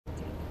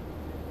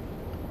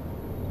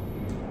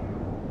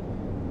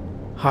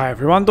Hi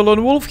everyone,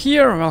 delonewolf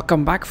here.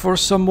 Welcome back for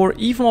some more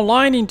EVE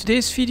Online. In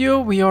today's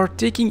video we are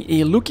taking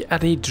a look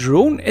at a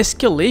drone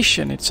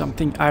escalation. It's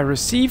something I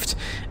received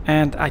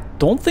and I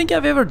don't think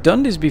I've ever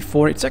done this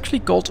before. It's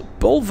actually called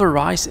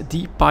Pulverize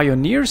the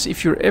Pioneers.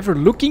 If you're ever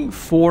looking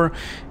for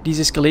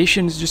these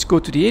escalations, just go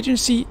to the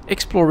agency,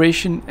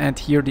 exploration, and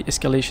here the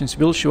escalations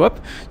will show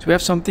up. So we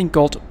have something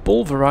called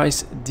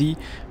Pulverize the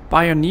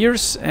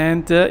Pioneers,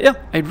 and yeah,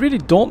 I really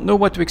don't know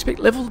what to expect.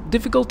 Level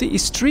difficulty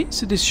is 3,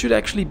 so this should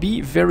actually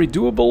be very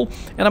doable.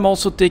 And I'm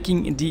also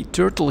taking the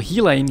turtle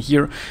Gila in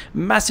here.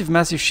 Massive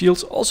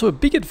shields. Also a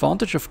big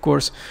advantage, of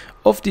course,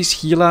 of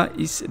this Gila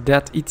is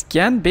that it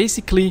can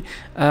basically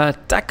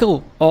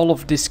tackle all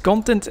of this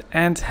content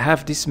and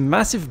have this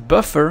massive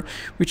buffer,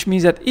 which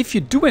means that if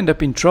you do end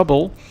up in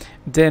trouble,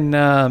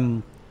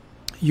 then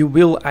you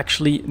will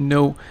actually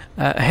know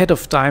ahead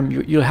of time.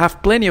 You'll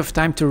have plenty of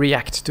time to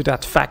react to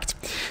that fact.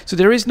 So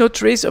there is no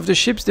trace of the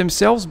ships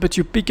themselves, but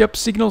you pick up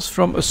signals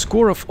from a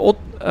score of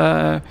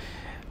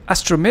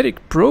astrometric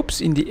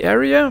probes in the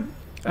area.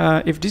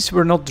 If these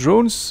were not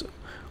drones,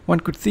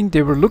 one could think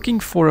they were looking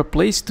for a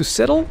place to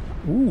settle.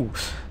 Ooh.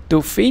 Though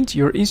faint,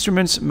 your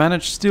instruments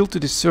manage still to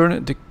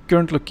discern the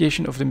current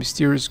location of the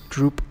mysterious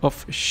group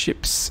of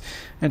ships.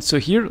 And so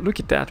here, look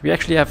at that. We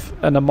actually have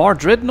an Amar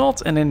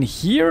Dreadnought, and then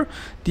here,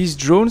 these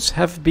drones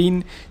have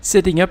been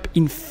setting up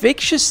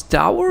infectious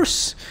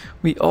towers.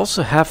 We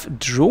also have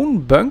drone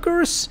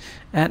bunkers,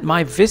 and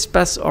my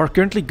Vespas are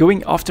currently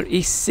going after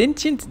a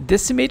sentient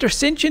decimator.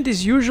 Sentient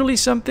is usually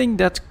something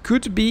that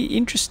could be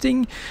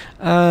interesting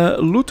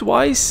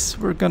loot-wise.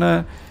 We're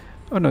gonna...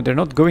 Oh no, they're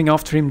not going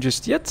after him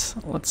just yet.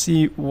 Let's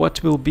see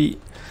what we'll be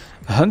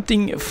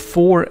hunting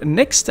for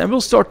next. And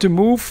we'll start to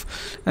move.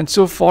 And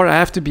so far, I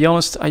have to be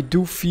honest, I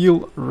do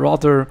feel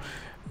rather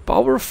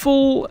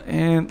powerful.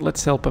 And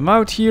let's help him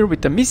out here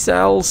with the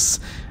missiles.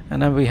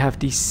 And then we have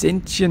the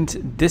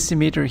sentient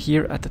decimator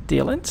here at the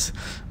tail end.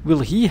 Will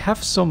he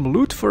have some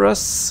loot for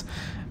us?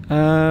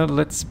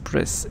 Let's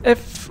press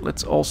F.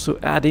 Let's also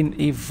add in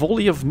a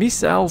volley of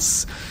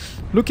missiles.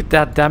 Look at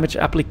that damage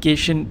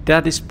application.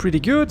 That is pretty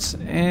good.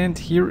 And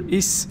here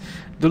is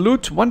the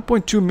loot,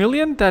 1.2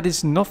 million. That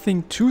is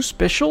nothing too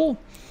special.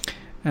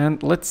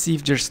 And let's see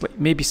if there's like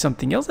maybe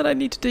something else that I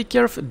need to take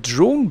care of. A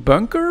drone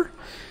bunker.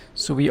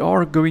 So we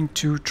are going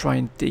to try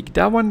and take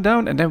that one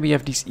down. And then we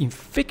have these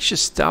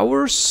infectious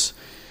towers.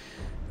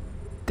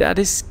 That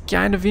is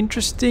kind of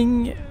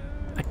interesting.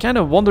 I kind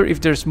of wonder if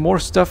there's more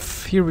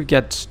stuff. Here we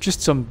get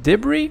just some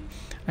debris.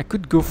 I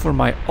could go for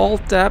my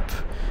alt-tab.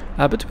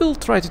 But we'll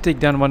try to take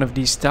down one of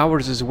these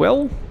towers as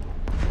well.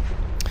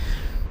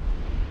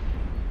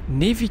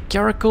 Navy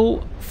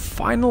Caracal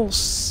final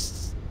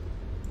stage.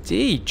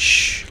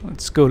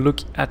 Let's go look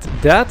at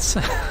that.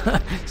 So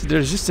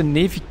there's just a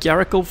Navy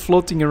Caracal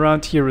floating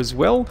around here as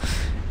well,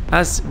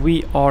 as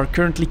we are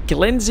currently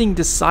cleansing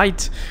the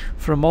site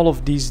from all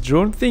of these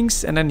drone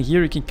things. And then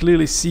here you can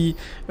clearly see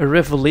a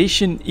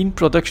revelation in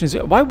production.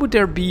 Why would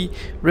there be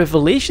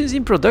revelations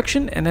in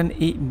production and then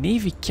a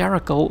Navy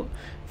Caracal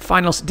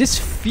finals? This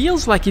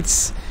feels like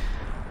it's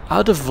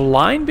out of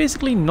line,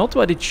 basically, not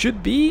what it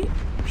should be.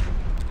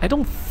 I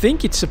don't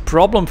think it's a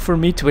problem for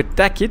me to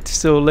attack it,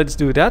 so let's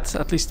do that.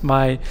 At least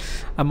I'm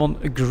on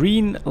a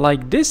green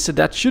like this, so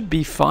that should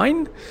be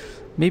fine.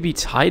 Maybe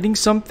it's hiding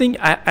something.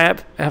 I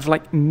have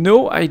like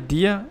no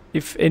idea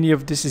if any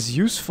of this is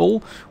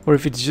useful or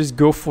if it's just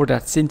go for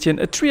that sentient.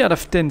 A 3 out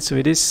of 10, so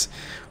it is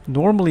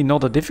normally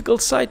not a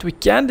difficult site. We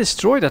can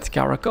destroy that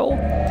caracal.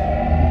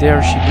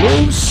 There she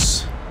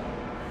goes.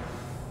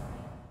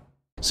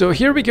 So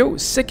here we go,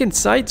 second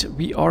site.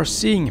 We are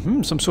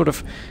seeing some sort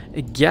of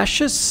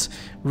gaseous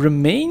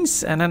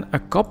remains and then a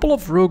couple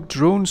of rogue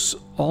drones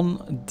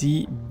on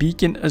the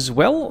beacon as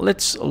well.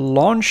 Let's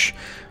launch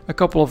a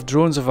couple of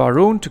drones of our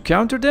own to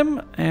counter them,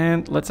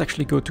 and let's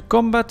actually go to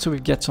combat. So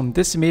we've got some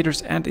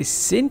decimators and a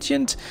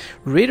sentient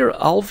Raider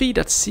Alvi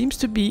that seems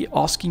to be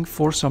asking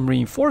for some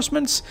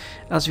reinforcements,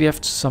 as we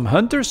have some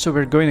hunters. So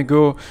we're going to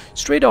go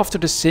straight after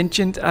the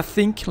sentient, I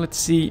think. Let's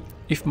see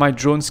if my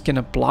drones can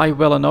apply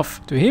well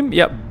enough to him.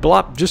 Yeah,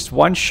 blap, just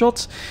one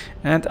shot.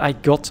 And I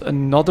got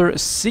another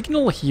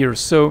signal here.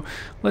 So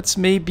let's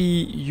maybe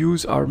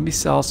use our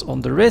missiles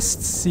on the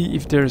rest. See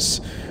if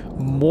there's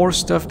more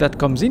stuff that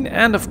comes in.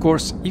 And of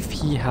course, if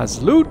he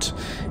has loot.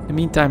 In the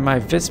meantime, my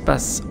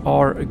Vespas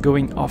are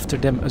going after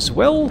them as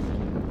well.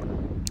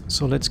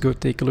 So let's go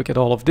take a look at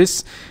all of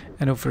this.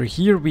 And over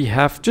here we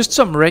have just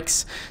some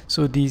wrecks.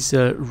 So these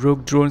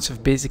rogue drones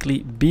have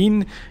basically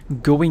been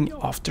going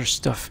after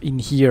stuff in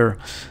here.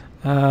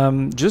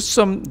 Just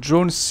some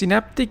drone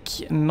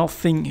synaptic,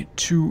 nothing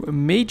too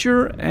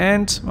major.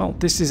 And well,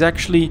 this is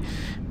actually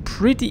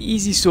pretty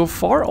easy so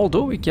far,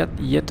 although we get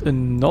yet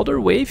another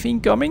wave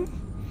incoming.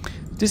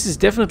 This is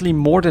definitely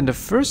more than the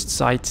first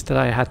site that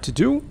I had to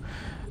do.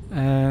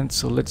 And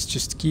so let's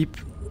just keep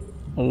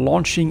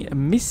launching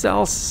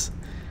missiles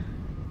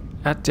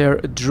at their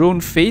drone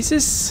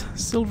faces.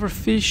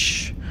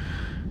 Silverfish,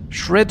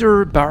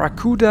 Shredder,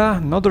 Barracuda,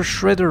 another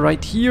Shredder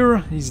right here.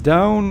 He's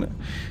down.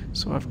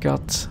 So I've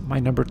got my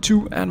number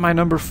 2 and my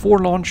number 4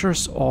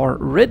 launchers are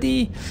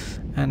ready.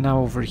 And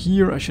now over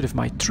here I should have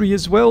my 3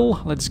 as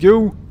well. Let's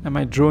go. And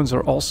my drones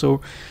are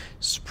also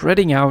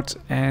spreading out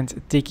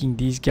and taking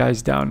these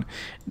guys down.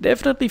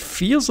 Definitely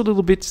feels a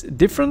little bit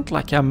different,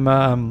 like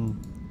I'm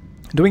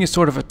doing a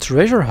sort of a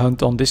treasure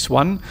hunt on this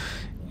one.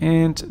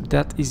 And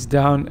that is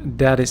down,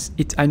 that is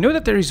it. I know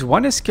that there is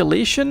one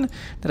escalation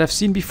that I've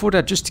seen before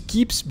that just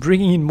keeps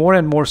bringing in more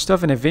and more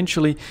stuff, and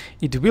eventually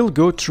it will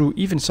go through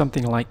even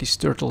something like this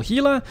turtle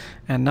Gila.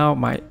 And now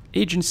my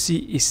agency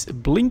is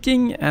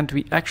blinking and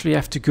we actually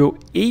have to go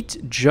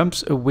 8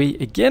 jumps away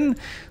again.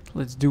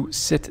 Let's do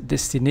set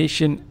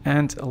destination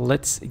and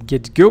let's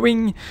get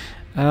going.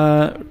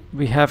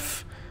 We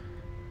have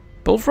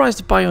Pulverize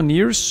the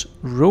Pioneers,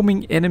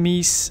 roaming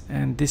enemies,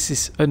 and this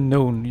is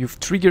unknown. You've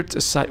triggered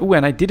a site. Oh,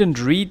 and I didn't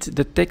read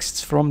the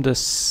texts from the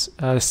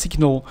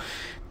signal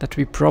that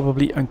we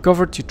probably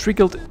uncovered. You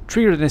triggered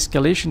an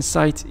escalation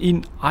site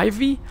in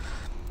Ivy.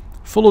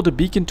 Follow the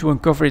beacon to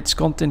uncover its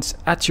contents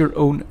at your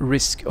own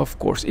risk, of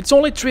course. It's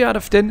only 3 out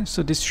of 10,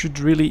 so this should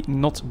really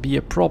not be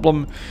a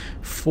problem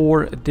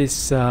for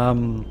this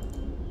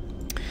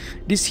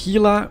this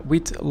Gila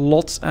with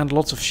lots and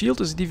lots of shield.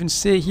 Does it even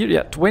say here?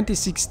 Yeah,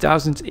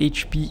 26,000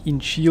 HP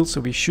in shield,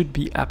 so we should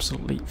be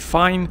absolutely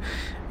fine.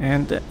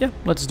 And yeah,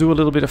 let's do a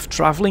little bit of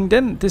traveling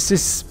then. This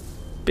is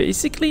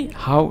basically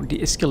how the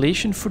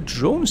escalation for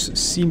drones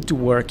seem to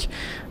work.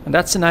 And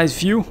that's a nice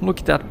view.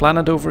 Look at that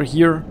planet over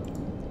here.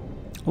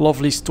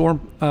 Lovely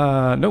storm.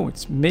 No,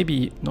 it's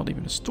maybe not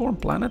even a storm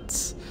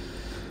planet.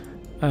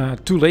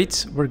 Too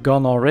late, we're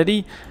gone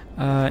already.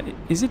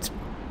 Is it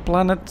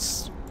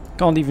planet?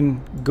 Can't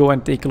even go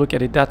and take a look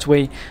at it that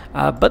way.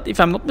 But if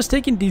I'm not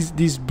mistaken,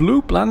 these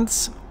blue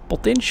planets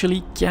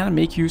potentially can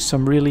make you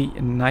some really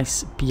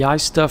nice PI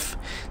stuff.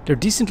 They're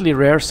decently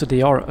rare, so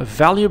they are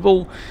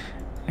valuable.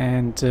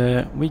 And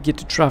we get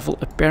to travel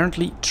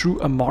apparently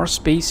through a Mars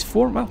space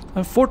for, well,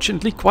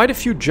 unfortunately, quite a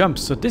few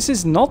jumps. So this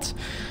is not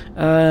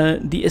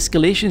the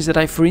escalations that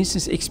I, for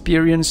instance,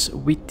 experience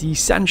with the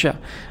Sanja.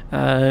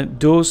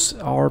 Those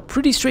are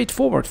pretty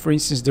straightforward. For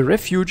instance, the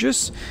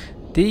refuges,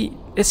 they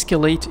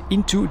escalate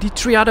into the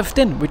 3 out of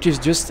 10, which is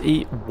just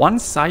a one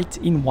site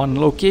in one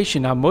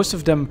location. Now, most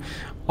of them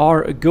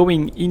are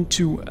going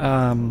into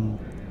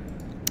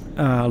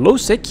low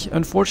sec.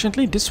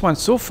 Unfortunately, this one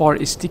so far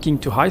is sticking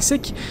to high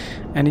sec,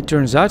 and it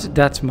turns out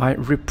that my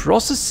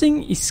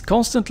reprocessing is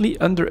constantly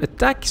under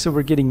attack, so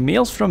we're getting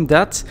mails from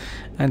that.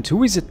 And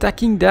who is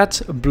attacking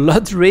that?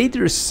 Blood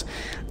Raiders.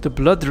 The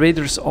Blood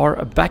Raiders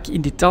are back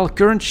in the Tal.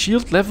 Current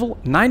shield level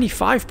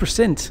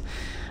 95%.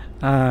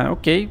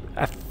 Okay,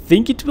 I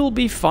think it will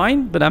be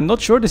fine, but I'm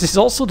not sure. This is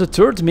also the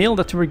 3rd mail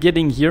that we're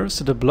getting here,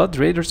 so the Blood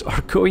Raiders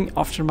are going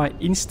after my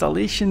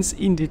installations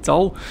in the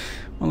Tal.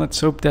 Well, let's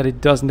hope that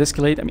it doesn't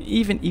escalate. I mean,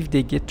 even if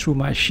they get through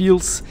my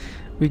shields,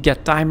 we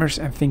get timers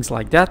and things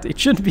like that. It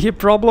shouldn't be a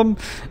problem,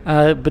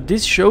 but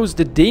this shows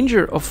the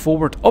danger of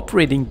forward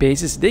operating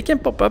bases. They can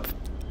pop up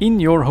in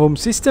your home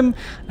system,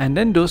 and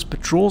then those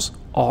patrols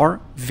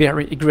are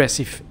very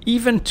aggressive,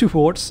 even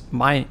towards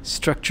my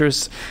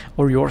structures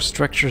or your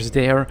structures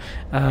there.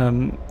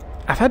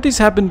 I've had this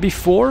happen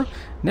before,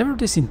 never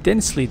this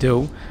intensely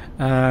though.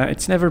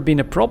 It's never been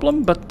a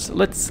problem, but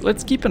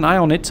let's keep an eye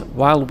on it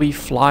while we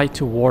fly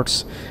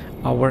towards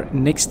our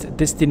next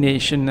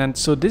destination. And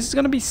so this is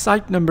going to be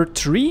site number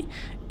 3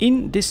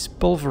 in this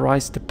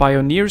Pulverize the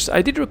Pioneers.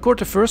 I did record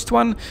the first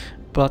one,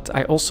 but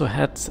I also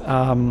had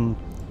some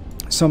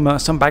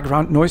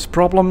background noise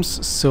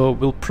problems, so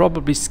we'll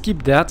probably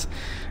skip that,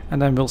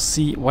 and then we'll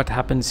see what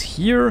happens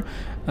here.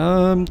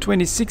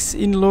 26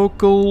 in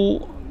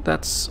local.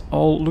 That's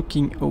all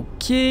looking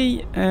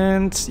okay,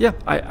 and yeah,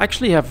 I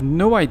actually have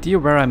no idea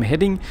where I'm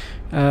heading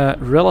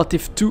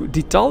relative to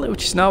Dital,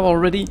 which is now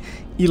already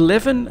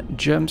 11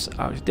 jumps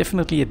out.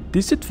 Definitely a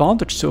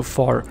disadvantage so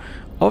far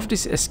of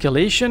this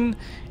escalation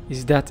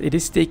is that it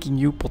is taking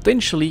you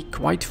potentially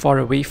quite far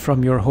away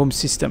from your home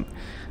system.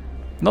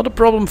 Not a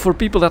problem for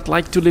people that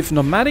like to live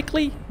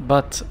nomadically,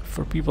 but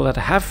for people that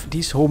have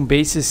these home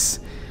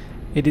bases,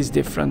 it is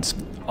different.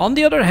 On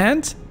the other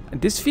hand,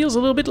 this feels a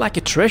little bit like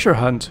a treasure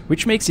hunt,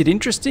 which makes it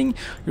interesting.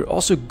 You're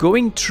also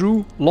going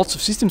through lots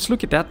of systems.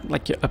 Look at that,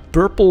 like a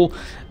purple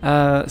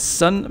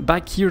sun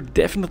back here.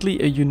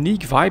 Definitely a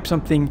unique vibe,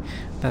 something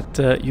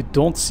that you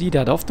don't see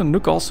that often.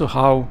 Look also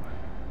how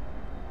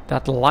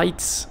that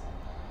light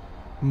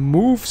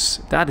moves.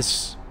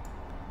 That's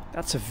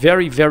a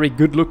very, very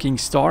good looking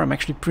star. I'm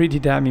actually pretty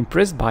damn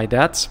impressed by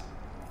that.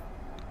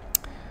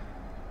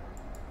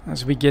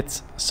 As we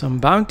get some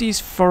bounties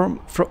for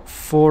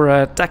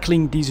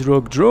tackling these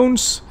rogue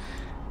drones,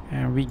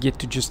 and we get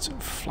to just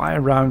fly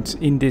around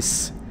in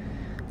this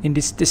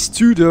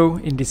testudo,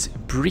 in this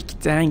brick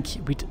tank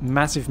with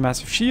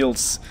massive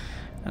shields,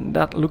 and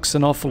that looks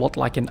an awful lot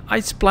like an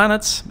ice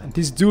planet. And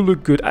these do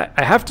look good. I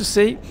have to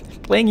say,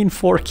 playing in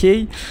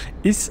 4K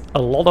is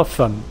a lot of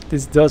fun.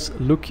 This does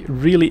look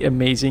really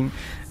amazing.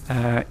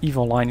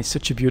 Evoline is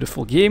such a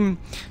beautiful game.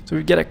 So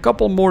we get a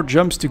couple more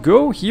jumps to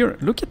go here.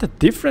 Look at the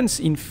difference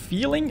in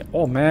feeling.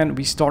 Oh man,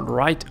 we start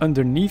right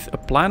underneath a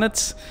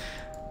planet.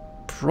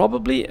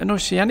 Probably an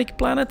oceanic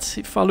planet,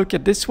 if I look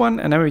at this one.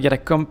 And then we get a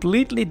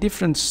completely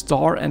different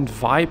star and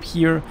vibe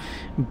here.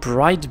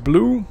 Bright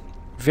blue,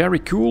 very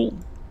cool.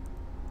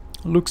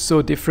 Looks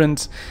so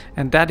different,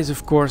 and that is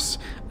of course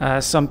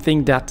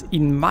something that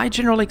in my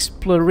general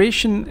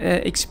exploration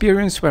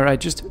experience, where I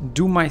just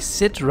do my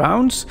sit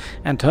rounds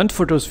and hunt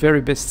for those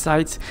very best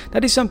sites,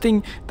 that is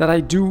something that I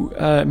do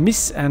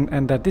miss,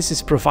 and that this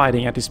is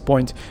providing at this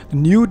point.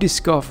 New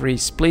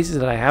discoveries, places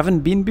that I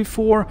haven't been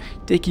before,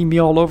 taking me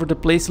all over the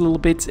place a little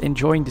bit,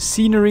 enjoying the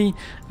scenery.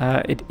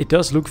 It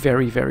does look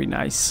very, very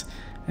nice.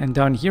 And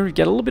down here you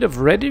get a little bit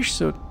of reddish,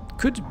 so it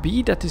could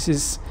be that this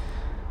is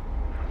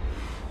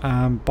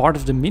part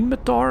of the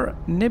Minmatar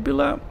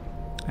Nebula.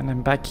 And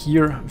then back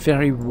here,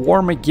 very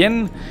warm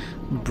again,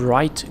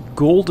 bright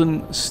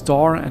golden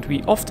star, and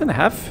we often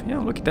have, yeah,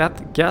 look at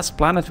that, gas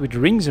planet with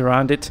rings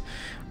around it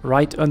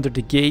right under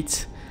the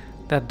gate.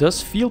 That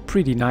does feel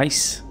pretty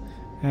nice.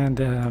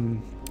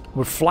 And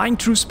we're flying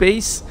through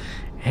space,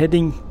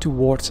 heading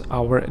towards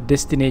our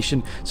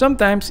destination.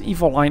 Sometimes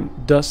Evoline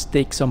does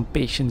take some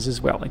patience as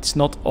well. It's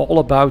not all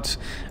about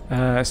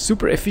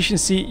super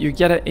efficiency. You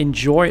gotta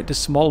enjoy the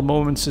small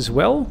moments as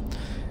well.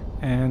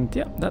 And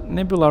yeah, that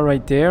nebula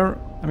right there,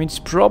 I mean, it's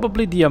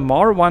probably the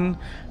Amar one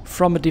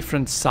from a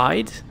different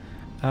side,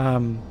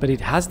 but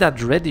it has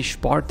that reddish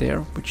part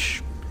there,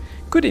 which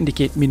could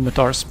indicate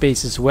Minmatar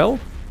space as well.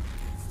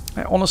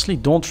 I honestly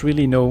don't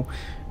really know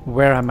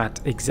where I'm at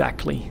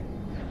exactly.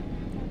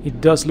 It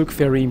does look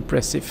very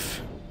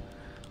impressive,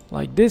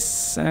 like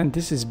this, and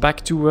this is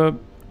back to a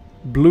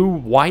blue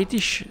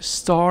whitish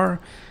star,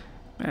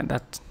 and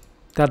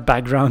that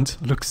background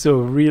looks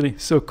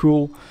so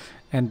cool.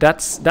 And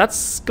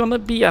that's gonna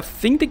be, I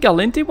think, the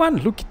Galente one.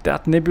 Look at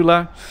that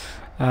nebula,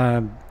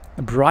 a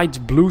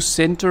bright blue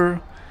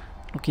center,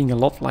 looking a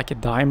lot like a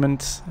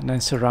diamond, and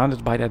then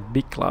surrounded by that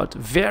big cloud.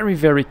 Very,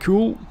 very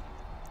cool.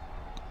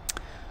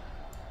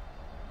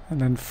 And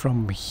then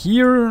from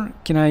here,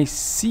 can I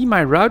see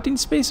my route in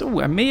space?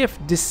 Oh, I may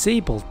have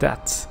disabled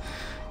that,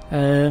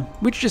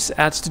 which just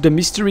adds to the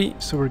mystery,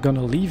 so we're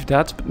gonna leave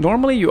that. But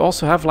normally you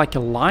also have like a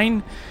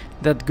line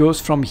that goes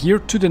from here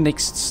to the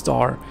next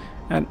star.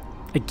 And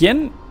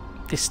again,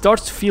 it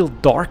starts to feel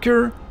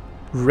darker,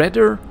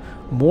 redder,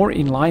 more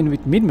in line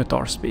with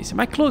Minmatar space. Am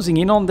I closing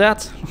in on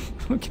that?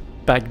 Look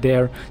back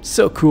there,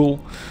 so cool.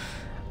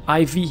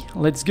 Ivy,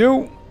 let's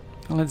go.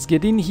 Let's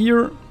get in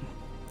here.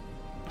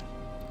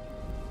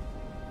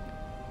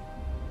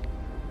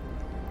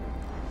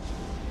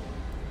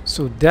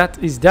 So that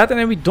is that,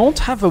 and then we don't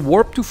have a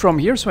warp to from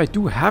here, so I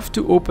do have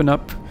to open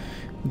up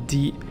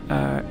the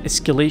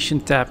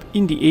escalation tab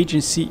in the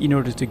agency in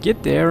order to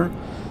get there.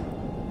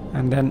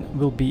 And then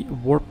we'll be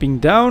warping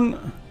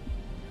down,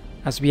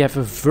 as we have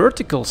a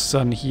vertical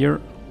sun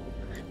here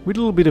with a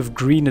little bit of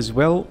green as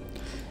well.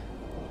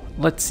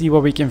 Let's see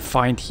what we can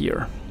find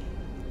here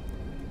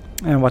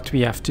and what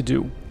we have to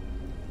do.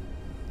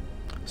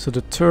 So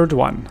the third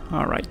one,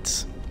 all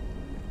right.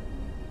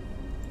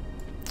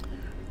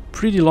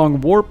 Pretty long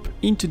warp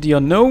into the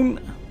unknown.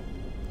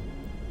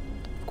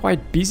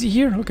 Quite busy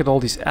here. Look at all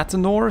these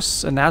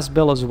Athanors and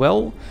Asbel as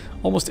well.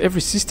 Almost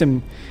every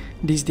system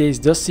these days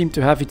does seem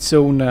to have its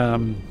own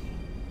and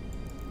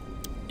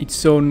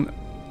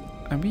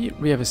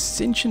we have a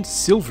sentient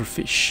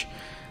silverfish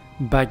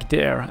back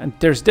there, and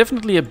there's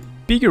definitely a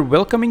bigger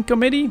welcoming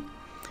committee.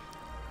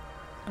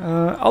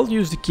 I'll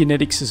use the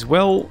kinetics as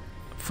well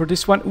for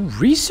this one. Ooh,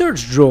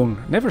 research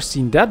drone, never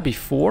seen that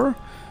before.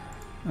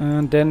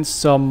 And then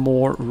some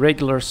more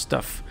regular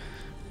stuff.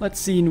 Let's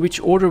see in which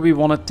order we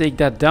want to take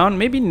that down.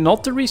 Maybe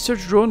not the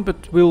research drone,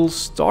 but we'll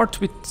start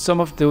with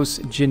some of those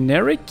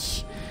generic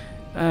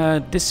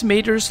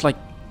decimators, like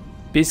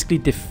basically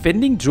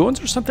defending drones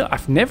or something.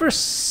 I've never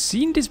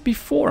seen this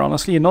before,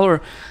 honestly.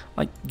 Another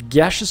like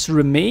gaseous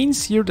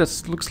remains here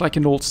that looks like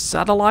an old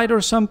satellite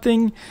or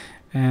something.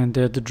 And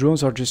the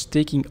drones are just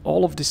taking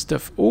all of this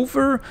stuff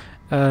over.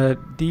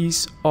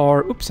 These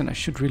are, oops, and I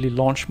should really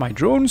launch my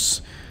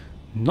drones.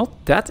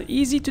 Not that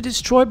easy to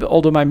destroy, but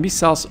although my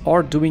missiles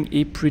are doing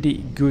a pretty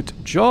good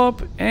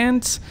job,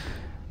 and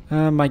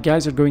my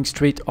guys are going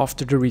straight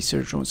after the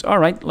research drones.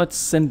 Alright, let's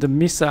send the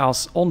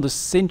missiles on the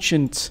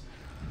sentient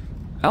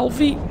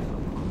Alvi.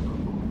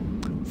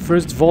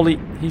 First volley,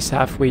 he's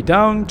halfway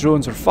down.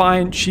 Drones are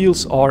fine,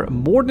 shields are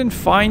more than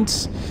fine.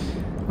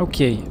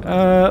 Okay,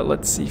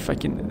 let's see if I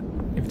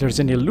can... if there's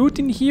any loot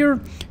in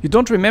here. You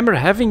don't remember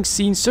having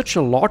seen such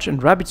a large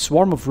and rabid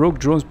swarm of rogue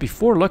drones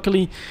before.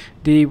 Luckily,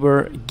 they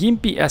were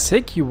gimpy as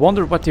heck. You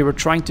wonder what they were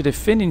trying to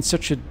defend in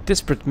such a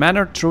desperate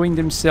manner, throwing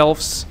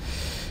themselves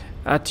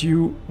at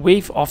you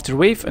wave after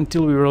wave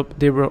until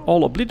they were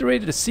all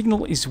obliterated. The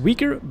signal is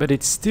weaker, but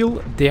it's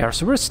still there.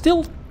 So we're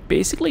still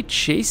basically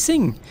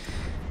chasing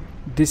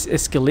this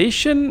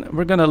escalation.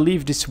 We're gonna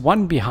leave this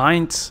one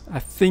behind, I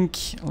think.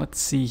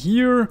 Let's see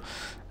here.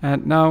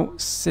 And now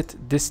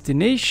set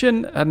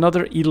destination.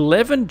 Another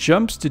 11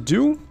 jumps to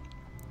do.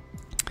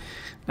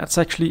 That's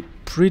actually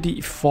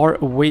pretty far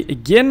away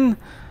again.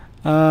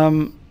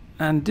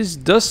 And this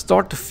does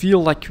start to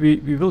feel like we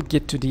will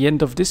get to the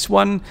end of this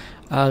one.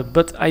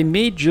 But I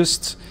may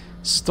just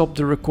stop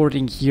the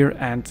recording here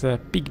and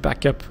pick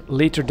back up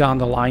later down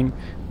the line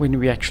when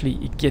we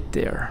actually get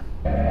there.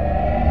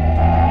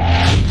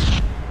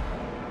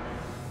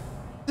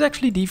 This is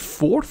actually the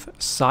fourth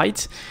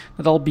site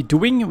that I'll be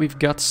doing. We've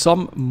got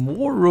some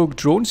more rogue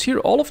drones here.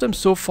 All of them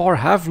so far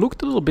have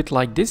looked a little bit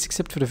like this,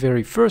 except for the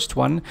very first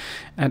one.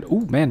 And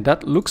oh man,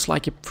 that looks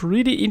like a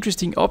pretty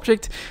interesting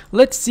object.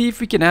 Let's see if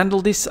we can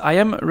handle this. I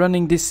am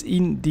running this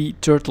in the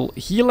Turtle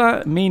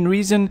Gila. Main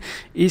reason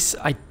is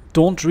I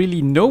don't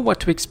really know what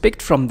to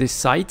expect from this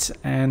site,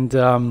 and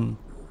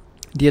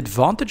the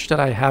advantage that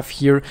I have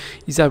here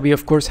is that we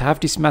of course have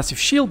this massive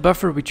shield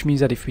buffer, which means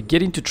that if we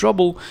get into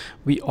trouble,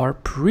 we are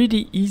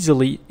pretty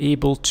easily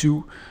able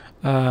to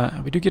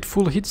we do get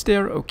full hits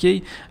there,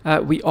 okay.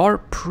 We are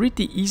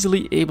pretty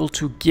easily able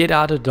to get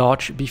out of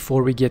dodge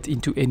before we get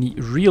into any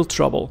real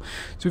trouble.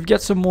 So we've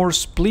got some more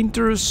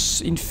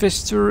splinters,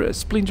 infestor,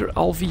 splinter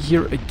alvi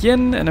here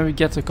again, and then we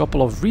get a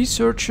couple of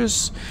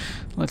researchers.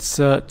 Let's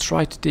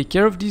try to take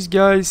care of these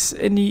guys.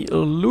 Any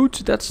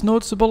loot that's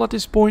noticeable at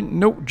this point?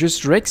 No,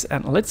 just wrecks.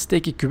 And let's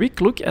take a quick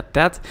look at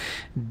that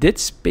dead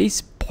space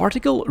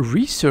particle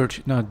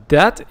research. Now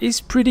that is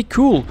pretty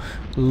cool.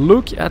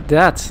 Look at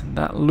that.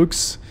 That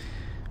looks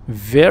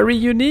very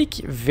unique,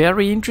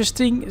 very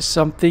interesting,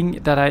 something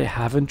that I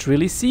haven't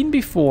really seen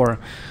before.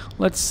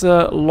 Let's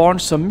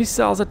launch some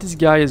missiles at this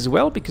guy as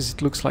well, because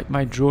it looks like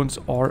my drones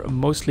are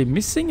mostly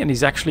missing, and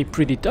he's actually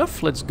pretty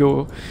tough. Let's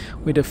go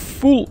with a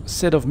full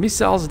set of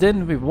missiles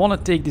then. We want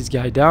to take this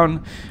guy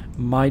down.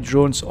 My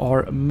drones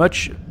are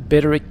much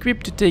better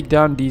equipped to take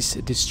down these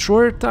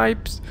destroyer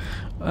types.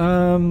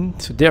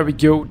 So there we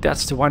go.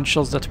 That's the one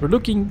shots that we're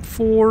looking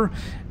for.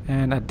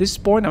 And at this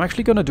point, I'm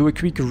actually going to do a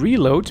quick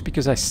reload,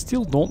 because I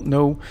still don't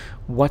know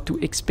what to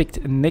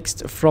expect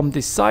next from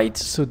this site.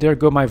 So there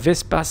go my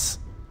Vespas.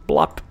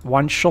 Blop,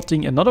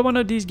 one-shotting another one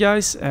of these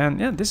guys. And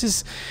yeah, this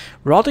is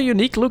rather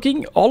unique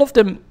looking. All of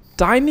them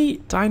tiny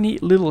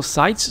little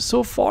sites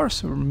so far.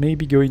 So we're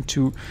maybe going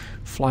to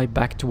fly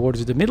back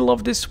towards the middle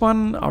of this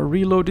one. Our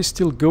reload is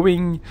still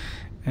going.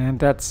 And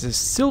that's a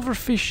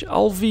silverfish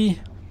alvi.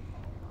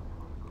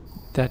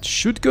 That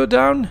should go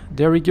down.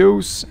 There he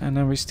goes. And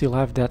then we still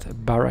have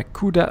that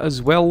barracuda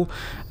as well.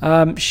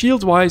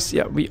 Shield wise,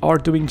 yeah, we are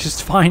doing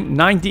just fine.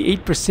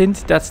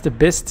 98%, that's the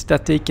best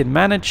that they can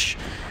manage.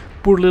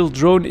 Poor little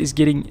drone is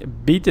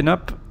getting beaten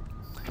up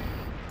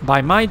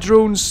by my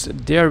drones.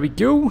 There we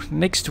go.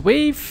 Next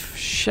wave.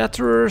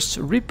 Shatterers,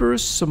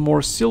 rippers, some more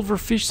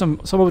silverfish,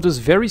 some of those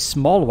very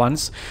small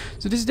ones.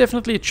 So this is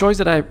definitely a choice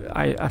that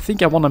I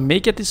think I want to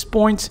make at this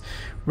point.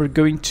 We're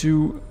going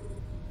to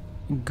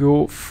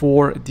go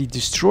for the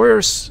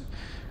destroyers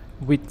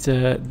with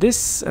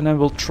this, and then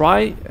we'll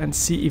try and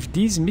see if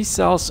these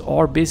missiles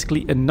are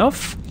basically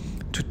enough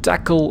to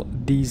tackle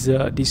these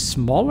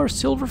smaller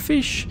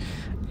silverfish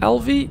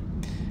alvi.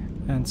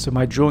 And so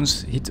my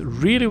drones hit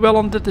really well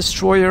on the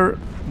destroyer.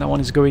 That one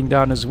is going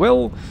down as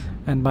well.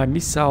 And my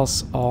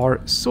missiles are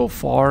so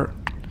far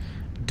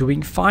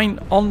doing fine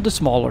on the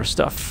smaller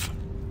stuff.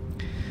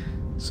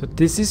 So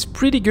this is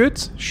pretty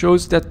good.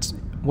 Shows that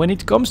when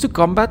it comes to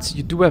combat,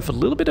 you do have a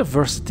little bit of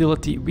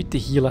versatility with the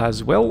Gila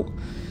as well.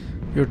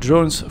 Your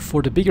drones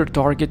for the bigger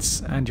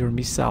targets and your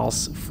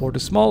missiles for the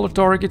smaller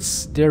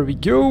targets. There we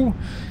go.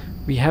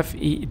 We have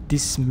a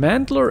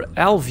dismantler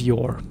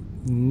alveor.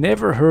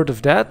 Never heard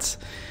of that.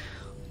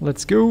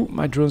 Let's go.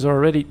 My drones are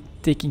already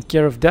taking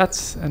care of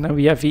that. And then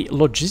we have a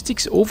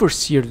logistics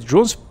overseer. The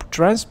drones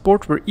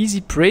transport were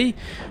easy prey.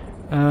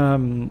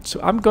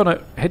 So I'm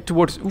gonna head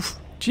towards... Oof,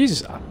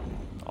 Jesus.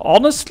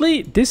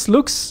 Honestly, this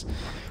looks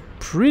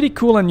pretty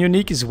cool and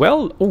unique as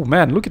well. Oh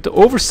man, look at the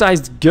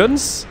oversized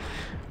guns.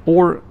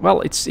 Or,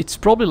 well, it's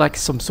probably like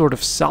some sort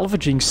of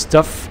salvaging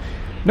stuff.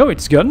 No,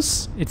 it's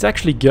guns. It's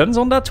actually guns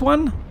on that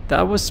one.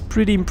 That was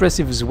pretty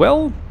impressive as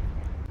well.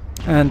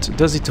 And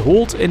does it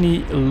hold any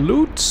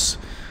loot?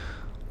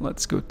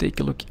 Let's go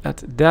take a look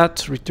at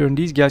that. Return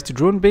these guys to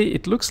drone bay.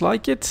 It looks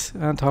like it.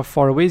 And how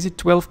far away is it?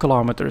 12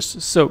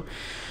 kilometers. So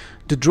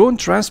the drone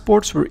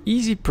transports were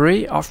easy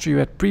prey after you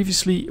had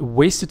previously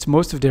wasted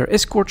most of their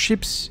escort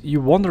ships.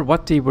 You wonder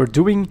what they were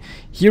doing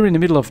here in the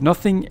middle of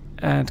nothing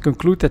and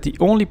conclude that the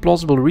only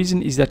plausible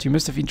reason is that you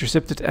must have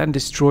intercepted and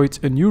destroyed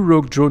a new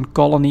rogue drone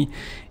colony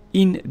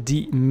in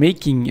the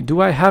making.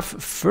 Do I have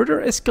further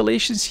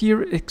escalations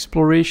here?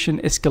 Exploration,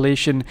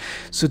 escalation.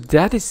 So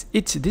that is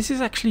it. This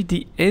is actually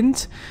the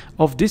end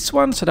of this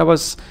one. So that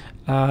was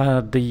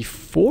the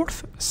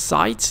fourth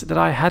site that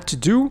I had to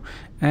do.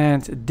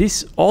 And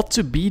this ought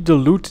to be the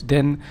loot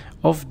then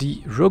of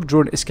the rogue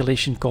drone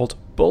escalation called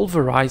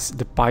Pulverize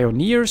the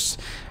Pioneers.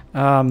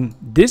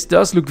 This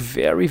does look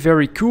very,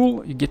 very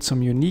cool. You get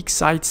some unique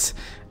sights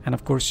And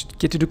of course, you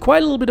get to do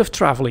quite a little bit of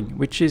traveling,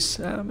 which is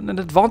an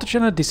advantage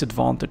and a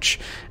disadvantage.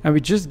 And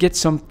we just get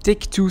some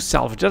Tech 2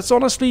 salvage. That's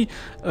honestly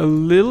a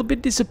little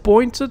bit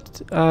disappointing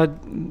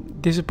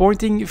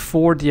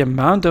for the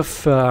amount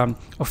of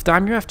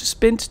time you have to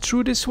spend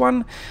through this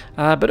one.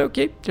 But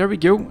okay, there we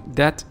go.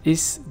 That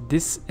is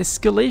this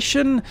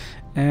escalation.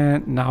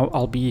 And now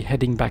I'll be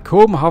heading back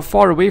home. How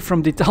far away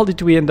from Detal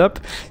did we end up?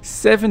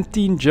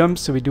 17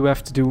 jumps, so we do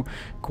have to do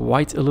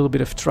quite a little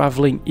bit of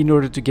traveling in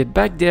order to get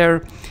back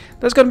there.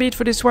 That's gonna be it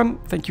for this one.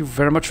 Thank you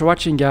very much for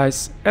watching,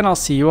 guys, and I'll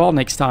see you all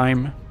next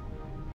time.